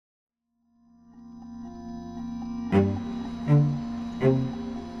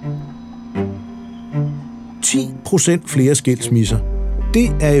10% flere skilsmisser.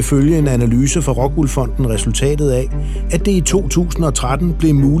 Det er ifølge en analyse fra Rockwool Fonden resultatet af, at det i 2013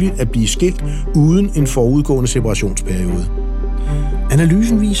 blev muligt at blive skilt uden en forudgående separationsperiode.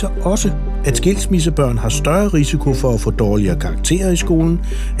 Analysen viser også, at skilsmissebørn har større risiko for at få dårligere karakterer i skolen,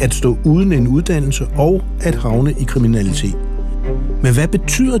 at stå uden en uddannelse og at havne i kriminalitet. Men hvad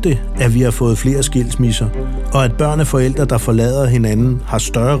betyder det, at vi har fået flere skilsmisser, og at børn af forældre, der forlader hinanden, har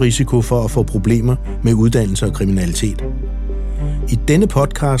større risiko for at få problemer med uddannelse og kriminalitet? I denne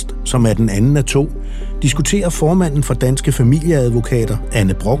podcast, som er den anden af 2, diskuterer formanden for Danske Familieadvokater,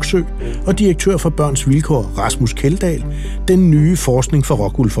 Anne Broksø, og direktør for Børns Vilkår, Rasmus Kjeldahl, den nye forskning fra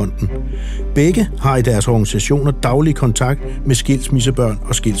Rockwool Fonden. Begge har i deres organisationer daglig kontakt med skilsmissebørn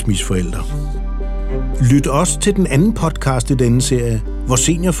og skilsmisseforældre. Lyt også til den anden podcast i denne serie, hvor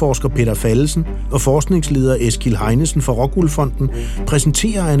seniorforsker Peter Fallesen og forskningsleder Eskil Heinesen fra Rockwool Fonden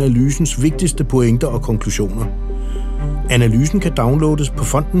præsenterer analysens vigtigste pointer og konklusioner. Analysen kan downloades på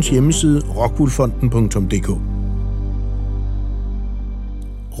fondens hjemmeside rockwoolfonden.dk.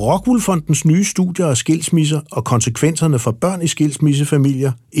 Rockwool Fondens nye studier af skilsmisser og konsekvenserne for børn i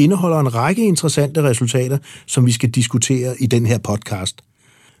skilsmissefamilier indeholder en række interessante resultater, som vi skal diskutere i den her podcast.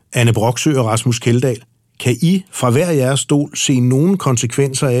 Anne Broksø og Rasmus Kjeldahl, kan I fra hver jeres stol se nogle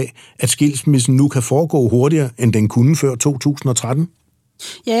konsekvenser af, at skilsmissen nu kan foregå hurtigere, end den kunne før 2013?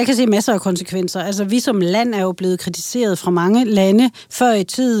 Ja, jeg kan se masser af konsekvenser. Altså, vi som land er jo blevet kritiseret fra mange lande før i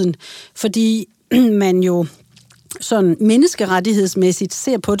tiden, fordi man jo sådan menneskerettighedsmæssigt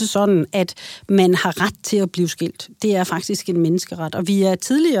ser på det sådan, at man har ret til at blive skilt. Det er faktisk en menneskeret, og vi er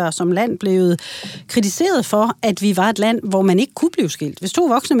tidligere som land blevet kritiseret for, at vi var et land, hvor man ikke kunne blive skilt. Hvis 2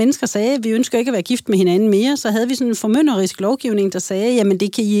 voksne mennesker sagde, at vi ønsker ikke at være gift med hinanden mere, så havde vi sådan en formynderisk lovgivning, der sagde, jamen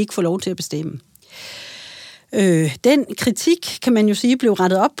det kan I ikke få lov til at bestemme. Den kritik, kan man jo sige, blev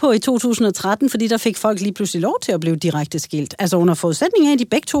rettet op på i 2013, fordi der fik folk lige pludselig lov til at blive direkte skilt. Altså under forudsætning af, at de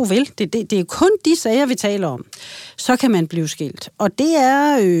begge to vil. Det er kun de sager, vi taler om. Så kan man blive skilt. Og det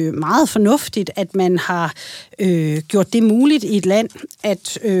er meget fornuftigt, at man har gjort det muligt i et land,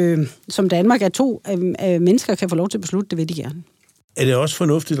 at som Danmark, at 2 mennesker kan få lov til at beslutte, det vil de gerne. Er det også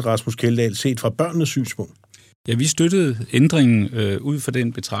fornuftigt, Rasmus Kjeldahl, set fra børnenes synspunkt? Ja, vi støttede ændringen ud fra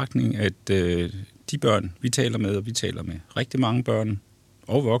den betragtning, at de børn, vi taler med, og vi taler med rigtig mange børn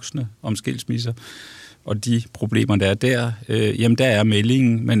og voksne om skilsmisser, og de problemer, der er der, jamen der er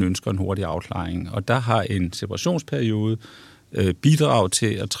meldingen, man ønsker en hurtig afklaring. Og der har en separationsperiode bidrag til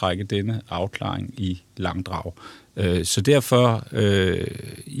at trække denne afklaring i langdrag. Så derfor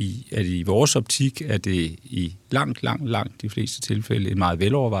er det i vores optik, at det i langt de fleste tilfælde en meget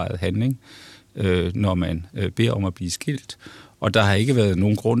velovervejet handling, når man beder om at blive skilt. Og der har ikke været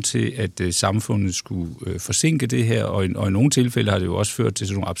nogen grund til, at samfundet skulle forsinke det her, og i nogle tilfælde har det jo også ført til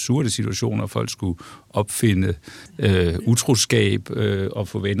sådan nogle absurde situationer, folk skulle opfinde utroskab og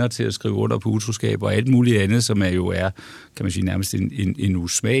få venner til at skrive under på utroskab og alt muligt andet, som er, kan man sige, nærmest en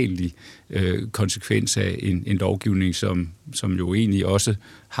usmagelig konsekvens af en lovgivning, som jo egentlig også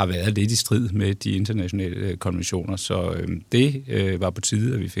har været lidt i strid med de internationale konventioner. Så det var på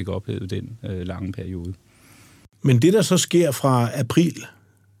tide, at vi fik ophævet den lange periode. Men det, der så sker fra april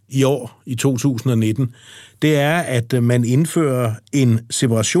i år, i 2019, det er, at man indfører en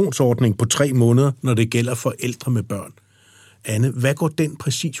separationsordning på 3 måneder, når det gælder forældre med børn. Anne, hvad går den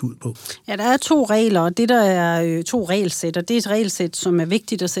præcis ud på? Ja, der er 2 regler, og det der er 2 regelsæt, og det er et regelsæt, som er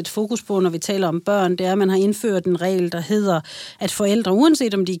vigtigt at sætte fokus på, når vi taler om børn. Det er, at man har indført en regel, der hedder, at forældre,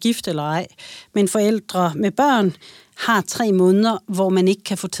 uanset om de er gift eller ej, men forældre med børn har 3 måneder, hvor man ikke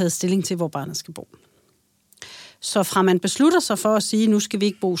kan få taget stilling til, hvor barnet skal bo. Så fra man beslutter sig for at sige, nu skal vi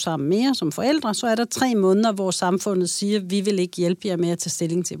ikke bo sammen mere som forældre, så er der 3 måneder, hvor samfundet siger, vi vil ikke hjælpe jer med at tage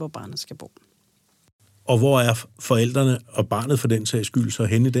stilling til, hvor barnet skal bo. Og hvor er forældrene og barnet for den sags skyld så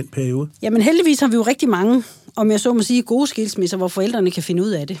henne i den periode? Jamen heldigvis har vi jo rigtig mange, om jeg så må sige, gode skilsmisser, hvor forældrene kan finde ud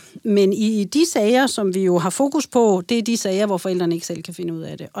af det. Men i de sager, som vi jo har fokus på, det er de sager, hvor forældrene ikke selv kan finde ud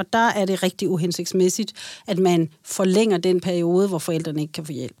af det. Og der er det rigtig uhensigtsmæssigt, at man forlænger den periode, hvor forældrene ikke kan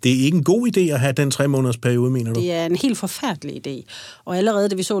få hjælp. Det er ikke en god idé at have den 3 måneders periode, mener du? Det er en helt forfærdelig idé. Og allerede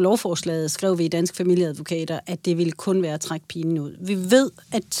da vi så lovforslaget, skrev vi i Danske Familieadvokater, at det ville kun være at trække pinen ud. Vi ved,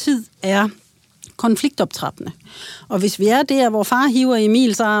 at tid er konfliktoptrappende. Og hvis vi er der, hvor far hiver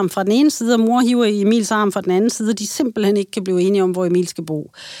Emils arm fra den ene side, og mor hiver Emils arm fra den anden side, og de simpelthen ikke kan blive enige om, hvor Emil skal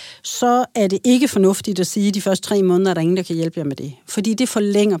bo, så er det ikke fornuftigt at sige, at de første 3 måneder er der ingen, der kan hjælpe jer med det. Fordi det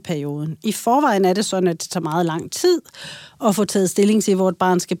forlænger perioden. I forvejen er det sådan, at det tager meget lang tid at få taget stilling til, hvor et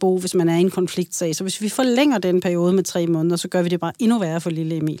barn skal bo, hvis man er i en konfliktsag. Så hvis vi forlænger den periode med 3 måneder, så gør vi det bare endnu værre for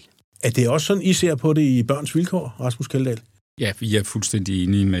lille Emil. Er det også sådan, I ser på det i Børns Vilkår, Rasmus Kjeldahl? Ja, vi er fuldstændig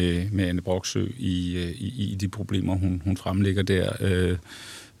enige med Anne Broksø i de problemer, hun fremlægger der.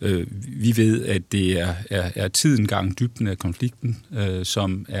 Vi ved, at det er tiden gang dybden af konflikten,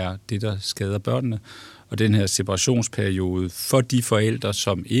 som er det, der skader børnene. Og den her separationsperiode for de forældre,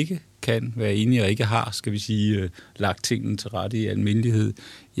 som ikke kan være enige og ikke har, skal vi sige, lagt tingene til rette i almindelighed,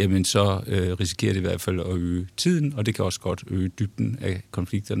 jamen så risikerer det i hvert fald at øge tiden, og det kan også godt øge dybden af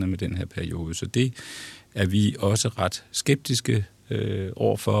konflikterne med den her periode. Så det er vi også ret skeptiske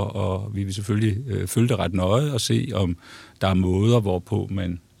overfor, og vi vil selvfølgelig følge det ret nøje og se, om der er måder, hvorpå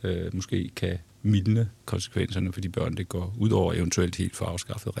man måske kan mildne konsekvenserne for de børn, det går ud over eventuelt helt for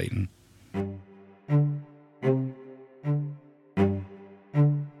afskaffet reglen.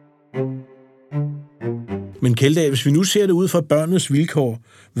 Men Kjeldahl, hvis vi nu ser det ud fra børnenes vilkår,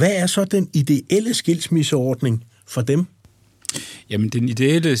 hvad er så den ideelle skilsmisseordning for dem? Jamen, den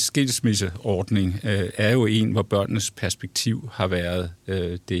ideelle skilsmisseordning er jo en, hvor børnenes perspektiv har været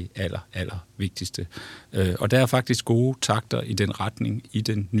det aller vigtigste. Og der er faktisk gode takter i den retning i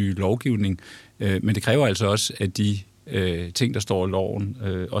den nye lovgivning, men det kræver altså også, at de ting, der står i loven,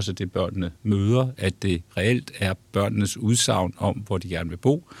 også det børnene møder, at det reelt er børnenes udsagn om, hvor de gerne vil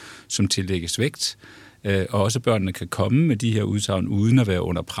bo, som tillægges vægt. Og også børnene kan komme med de her udsagn uden at være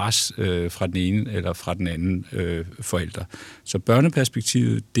under pres fra den ene eller fra den anden forælder. Så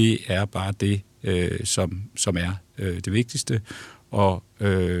børneperspektivet, det er bare det, som er det vigtigste. Og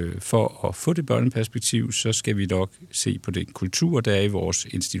for at få det børneperspektiv, så skal vi nok se på den kultur, der er i vores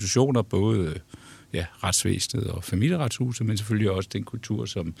institutioner, både retsvæsenet og familieretshuset, men selvfølgelig også den kultur,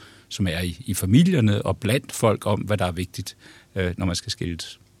 som er i familierne og blandt folk om, hvad der er vigtigt, når man skal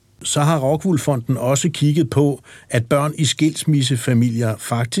skilles. Så har Rockwool Fonden også kigget på, at børn i skilsmissefamilier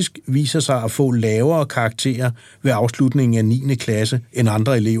faktisk viser sig at få lavere karakterer ved afslutningen af 9. klasse end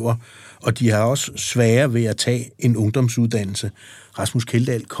andre elever, og de har også sværere ved at tage en ungdomsuddannelse. Rasmus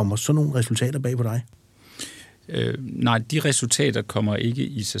Kjeldahl, kommer sådan nogle resultater bag på dig? Nej, de resultater kommer ikke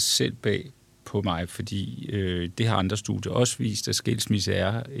i sig selv bag på mig, fordi det har andre studier også vist, at skilsmisse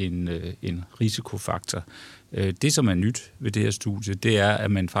er en risikofaktor. Det, som er nyt ved det her studie, det er,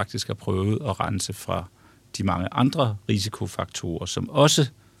 at man faktisk har prøvet at rense fra de mange andre risikofaktorer, som også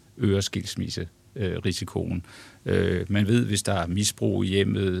øger skilsmisserisikoen. Man ved, hvis der er misbrug i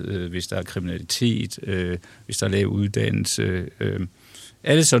hjemmet, hvis der er kriminalitet, hvis der er lav uddannelse,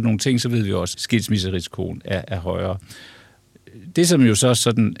 alle sådan nogle ting, så ved vi også, at skilsmisserisikoen er højere. Det, som jo så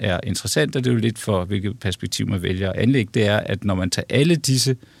sådan er interessant, og det er jo lidt for, hvilket perspektiv man vælger at anlægge, det er, at når man tager alle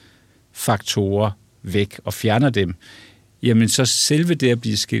disse faktorer væk og fjerner dem, jamen så selve det at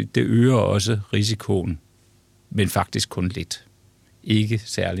blive skilt, det øger også risikoen, men faktisk kun lidt. Ikke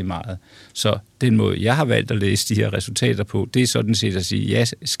særlig meget. Så den måde, jeg har valgt at læse de her resultater på, det er sådan set at sige, ja,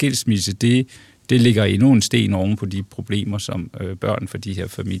 skilsmisse, det ligger endnu en sten oven på de problemer, som børn for de her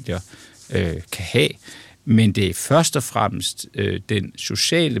familier kan have. Men det er først og fremmest den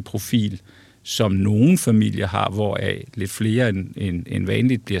sociale profil, som nogle familier har, hvoraf lidt flere end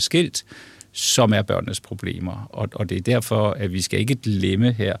vanligt bliver skilt, som er børnenes problemer. Og det er derfor, at vi skal ikke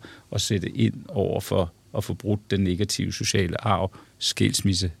glemme her at sætte ind over for at få brudt den negative sociale arv,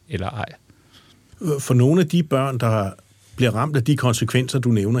 skilsmisse eller ej. For nogle af de børn, der bliver ramt af de konsekvenser, du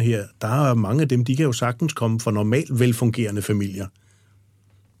nævner her, der er mange af dem, de kan jo sagtens komme fra normalt velfungerende familier.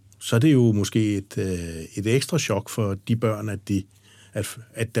 Så er det jo måske et ekstra chok for de børn,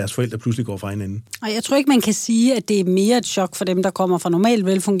 at deres forældre pludselig går fra hinanden. Og jeg tror ikke, man kan sige, at det er mere et chok for dem, der kommer fra normalt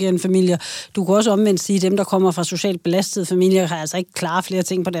velfungerende familier. Du kan også omvendt sige, at dem, der kommer fra socialt belastede familier, har altså ikke klare flere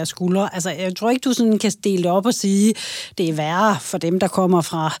ting på deres skuldre. Altså, jeg tror ikke, du sådan kan dele det op og sige, at det er værre for dem, der kommer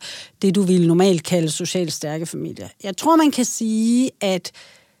fra det, du ville normalt kalde socialt stærke familier. Jeg tror, man kan sige, at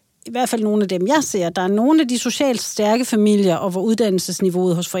i hvert fald nogle af dem, jeg ser, der er nogle af de socialt stærke familier, og hvor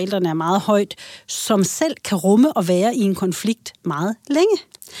uddannelsesniveauet hos forældrene er meget højt, som selv kan rumme og være i en konflikt meget længe.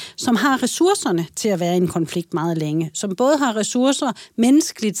 Som har ressourcerne til at være i en konflikt meget længe. Som både har ressourcer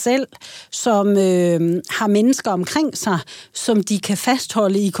menneskeligt selv, som har mennesker omkring sig, som de kan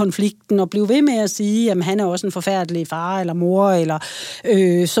fastholde i konflikten og blive ved med at sige, at han er også en forfærdelig far eller mor, eller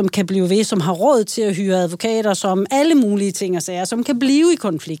som kan blive ved, som har råd til at hyre advokater, som alle mulige ting og sager, som kan blive i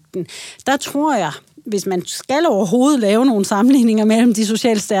konflikten. Der tror jeg, hvis man skal overhovedet lave nogle sammenligninger mellem de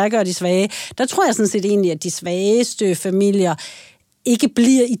socialt stærke og de svage, der tror jeg sådan set egentlig, at de svageste familier ikke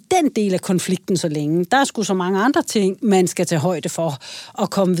bliver i den del af konflikten så længe. Der er sgu så mange andre ting, man skal tage højde for at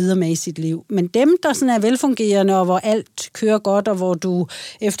komme videre med i sit liv. Men dem, der sådan er velfungerende, og hvor alt kører godt, og hvor du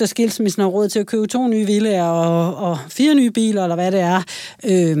efter skilsmissen har råd til at købe 2 nye villaer og 4 nye biler, eller hvad det er,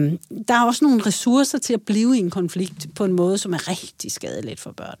 der er også nogle ressourcer til at blive i en konflikt på en måde, som er rigtig skadeligt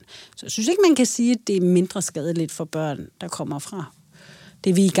for børn. Så jeg synes ikke, man kan sige, at det er mindre skadeligt for børn, der kommer fra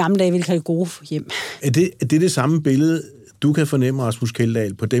det, vi i gamle dage ville kalde gode hjem. Er det samme billede, du kan fornemme, Rasmus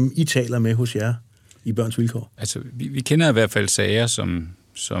Kjeldahl, på dem, I taler med hos jer i Børns Vilkår? Altså, vi kender i hvert fald sager,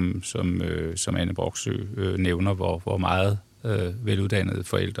 som Anne Broksø nævner, hvor meget veluddannede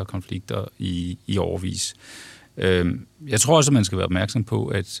forældrekonflikter i årevis. Jeg tror også, at man skal være opmærksom på,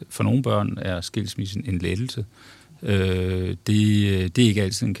 at for nogle børn er skilsmissen en lettelse. Det er ikke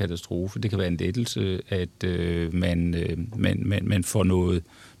altid en katastrofe. Det kan være en lettelse, at man får noget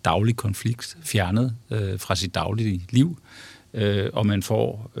daglig konflikt fjernet fra sit daglige liv, og man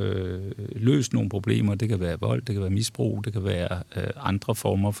får løst nogle problemer. Det kan være vold, det kan være misbrug, det kan være andre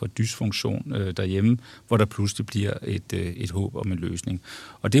former for dysfunktion derhjemme, hvor der pludselig bliver et håb om en løsning.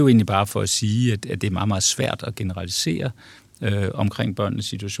 Og det er jo egentlig bare for at sige, at det er meget, meget svært at generalisere omkring børnenes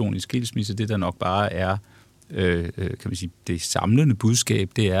situation i skilsmisse. Det der nok bare er kan man sige, det samlende budskab,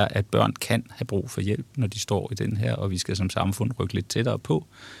 det er, at børn kan have brug for hjælp, når de står i den her, og vi skal som samfund rykke lidt tættere på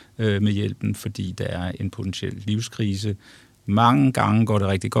med hjælpen, fordi der er en potentiel livskrise. Mange gange går det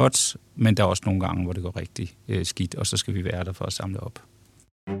rigtig godt, men der er også nogle gange, hvor det går rigtig skidt, og så skal vi være der for at samle op.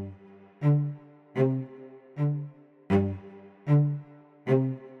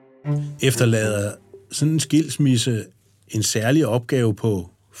 Efterlader sådan en skilsmisse en særlig opgave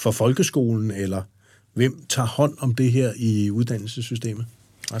for folkeskolen, eller hvem tager hånd om det her i uddannelsessystemet?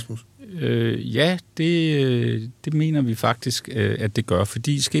 Rasmus? Ja, det mener vi faktisk, at det gør,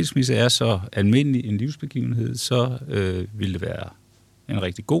 fordi skilsmisse er så almindelig en livsbegivenhed, så ville det være en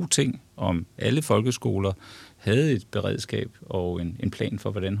rigtig god ting, om alle folkeskoler havde et beredskab og en plan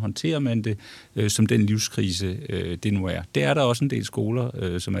for, hvordan håndterer man det, som den livskrise, det nu er. Det er der også en del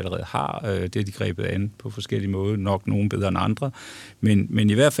skoler, som allerede har det, de grebet an på forskellige måder, nok nogle bedre end andre. Men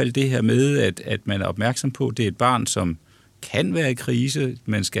i hvert fald det her med, at man er opmærksom på, det er et barn, som kan være i krise,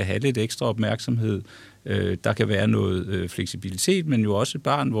 man skal have lidt ekstra opmærksomhed. Der kan være noget fleksibilitet, men jo også et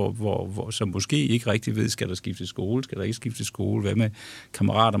barn, som måske ikke rigtig ved, skal der skifte skole, skal der ikke skifte skole, hvad med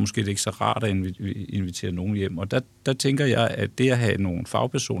kammerater, måske er det ikke så rart at invitere nogen hjem. Og der tænker jeg, at det at have nogle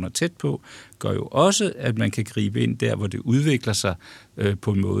fagpersoner tæt på, gør jo også, at man kan gribe ind der, hvor det udvikler sig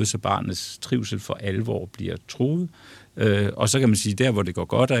på en måde, så barnets trivsel for alvor bliver truet. Og så kan man sige, der hvor det går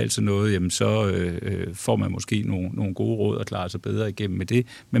godt og altså noget, jamen så får man måske nogle gode råd og klarer sig bedre igennem med det,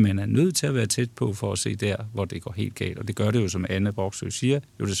 men man er nødt til at være tæt på for at se der, hvor det går helt galt. Og det gør det jo, som Anne Broksø siger,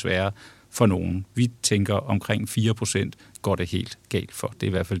 jo desværre for nogen. Vi tænker, omkring 4% går det helt galt for. Det er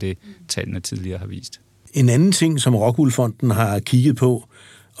i hvert fald det, tallene tidligere har vist. En anden ting, som Rockwool Fonden har kigget på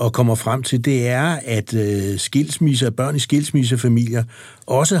og kommer frem til, det er, at børn i skilsmissefamilier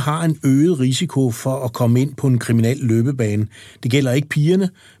også har en øget risiko for at komme ind på en kriminel løbebane. Det gælder ikke pigerne,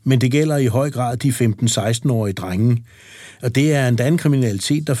 men det gælder i høj grad de 15-16-årige drenge. Og det er endda en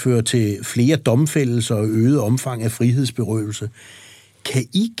kriminalitet, der fører til flere domfældelser og øget omfang af frihedsberøvelse. Kan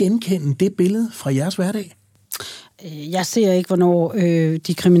I genkende det billede fra jeres hverdag? Jeg ser ikke, hvornår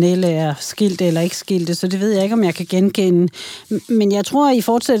de kriminelle er skilte eller ikke skilte, så det ved jeg ikke, om jeg kan genkende. Men jeg tror, i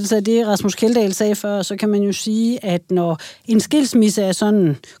fortsættelse af det, Rasmus Kjeldahl sagde før, så kan man jo sige, at når en skilsmisse er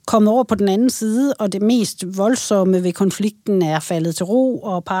sådan kommet over på den anden side, og det mest voldsomme ved konflikten er faldet til ro,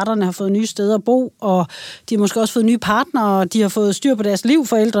 og parterne har fået nye steder at bo, og de har måske også fået nye partnere, og de har fået styr på deres liv,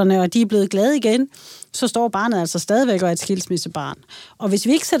 forældrene, og de er blevet glade igen, så står barnet altså stadigvæk og er et skilsmissebarn. Og hvis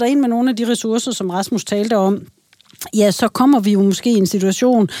vi ikke sætter ind med nogle af de ressourcer, som Rasmus talte om, ja, så kommer vi jo måske i en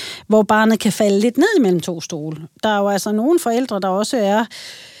situation, hvor barnet kan falde lidt ned imellem 2 stole. Der er jo altså nogle forældre, der også er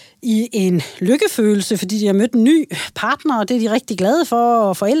i en lykkefølelse, fordi de har mødt en ny partner, og det er de rigtig glade for,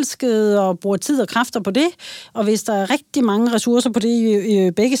 og forelskede, og bruger tid og kræfter på det. Og hvis der er rigtig mange ressourcer på det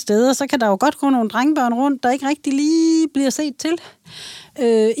i begge steder, så kan der jo godt gå nogle drengebørn rundt, der ikke rigtig lige bliver set til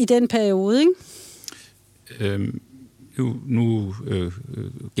i den periode, ikke? Nu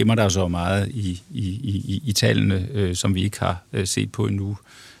gemmer der så meget i tallene, som vi ikke har set på endnu.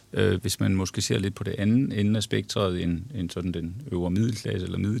 Hvis man måske ser lidt på det anden ende af spektret, end sådan den øvre middelklasse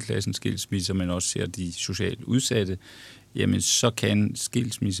eller middelklassens skilsmisse, men også ser de socialt udsatte, jamen så kan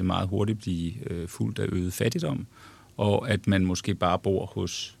skilsmisse meget hurtigt blive fuldt af øget fattigdom, og at man måske bare bor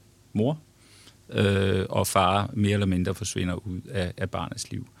hos mor, og far mere eller mindre forsvinder ud af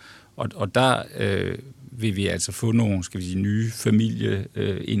barnets liv. Og der vil vi altså få nogle, skal vi sige, nye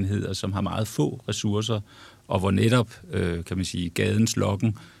familieenheder, som har meget få ressourcer og hvor netop, kan man sige, gadens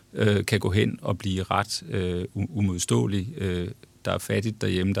lokken kan gå hen og blive ret umodståelig. Der er fattigt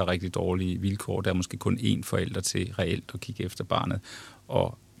derhjemme, der er rigtig dårlige vilkår, der er måske kun én forælder til reelt at kigge efter barnet,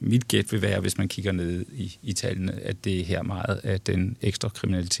 og mit gæt vil være, hvis man kigger ned i tallene, at det er her meget, at den ekstra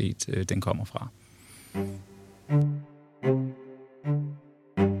kriminalitet, den kommer fra.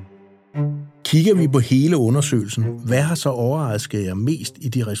 Kigger vi på hele undersøgelsen, hvad har så overrasket jer mest i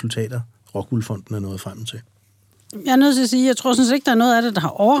de resultater, ROCKWOOL Fonden er nået frem til? Jeg er nødt til at sige, at jeg tror sådan set ikke, der er noget af det, der har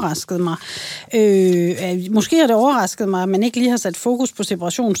overrasket mig. Måske har det overrasket mig, at man ikke lige har sat fokus på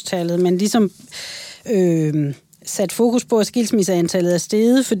separationstallet, men ligesom sat fokus på, at skilsmisseantallet er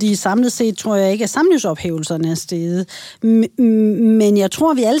steget, fordi samlet set tror jeg ikke, at samlivsophævelserne er steget. Men jeg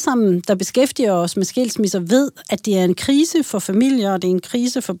tror, at vi alle sammen, der beskæftiger os med skilsmisser, ved, at det er en krise for familier, og det er en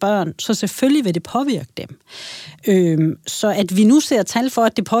krise for børn, så selvfølgelig vil det påvirke dem. Så at vi nu ser tal for,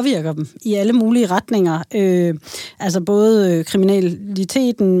 at det påvirker dem i alle mulige retninger, altså både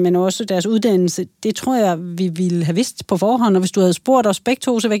kriminaliteten, men også deres uddannelse, det tror jeg, vi ville have vidst på forhånd, og hvis du havde spurgt os begge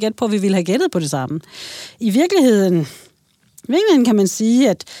to, så vil jeg gætte på, at vi ville have gættet på det samme. I virkeligheden kan man sige,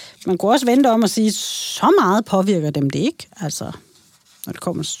 at man kunne også vente om at sige, så meget påvirker dem det ikke, altså når det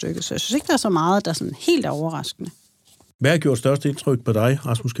kommer til stykket. Så jeg synes ikke, der er så meget, der er sådan helt overraskende. Hvad har gjort størst indtryk på dig,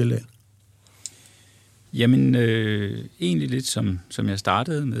 Rasmus Kjeldahl? Jamen, egentlig lidt som jeg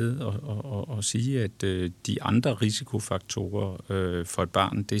startede med at sige, at de andre risikofaktorer for et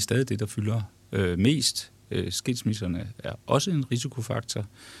barn, det er stadig det, der fylder mest. Skilsmisserne er også en risikofaktor.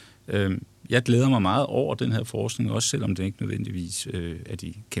 Jeg glæder mig meget over den her forskning, også selvom det ikke nødvendigvis er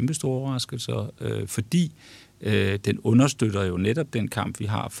de kæmpe store overraskelser, fordi den understøtter jo netop den kamp, vi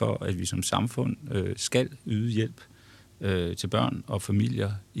har for, at vi som samfund skal yde hjælp til børn og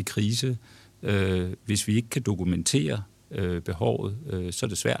familier i krise. Hvis vi ikke kan dokumentere behovet, så er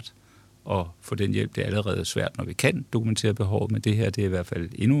det svært at få den hjælp. Det er allerede svært, når vi kan dokumentere behovet, men det her det er i hvert fald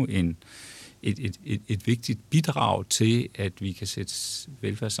endnu et vigtigt bidrag til, at vi kan sætte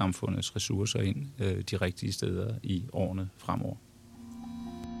velfærdssamfundets ressourcer ind de rigtige steder i årene fremover.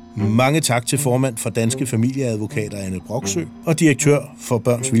 Mange tak til formand for Danske Familieadvokater, Anne Broksø, og direktør for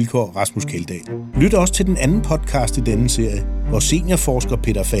Børns Vilkår, Rasmus Kjeldahl. Lyt også til den anden podcast i denne serie, hvor seniorforsker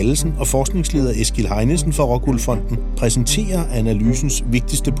Peter Fallesen og forskningsleder Eskil Heinesen fra ROCKWOOL Fonden præsenterer analysens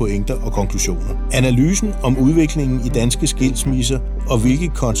vigtigste pointer og konklusioner. Analysen om udviklingen i danske skilsmisser og hvilke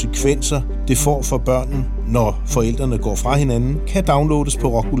konsekvenser det får for børnene, når forældrene går fra hinanden, kan downloades på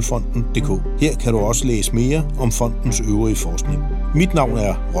rockwoolfonden.dk. Her kan du også læse mere om fondens øvrige forskning. Mit navn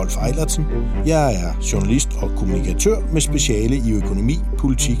er Rolf Eilertsen. Jeg er journalist og kommunikatør med speciale i økonomi,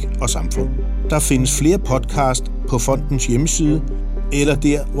 politik og samfund. Der findes flere podcast på fondens hjemmeside, eller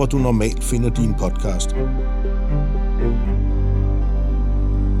der, hvor du normalt finder din podcast.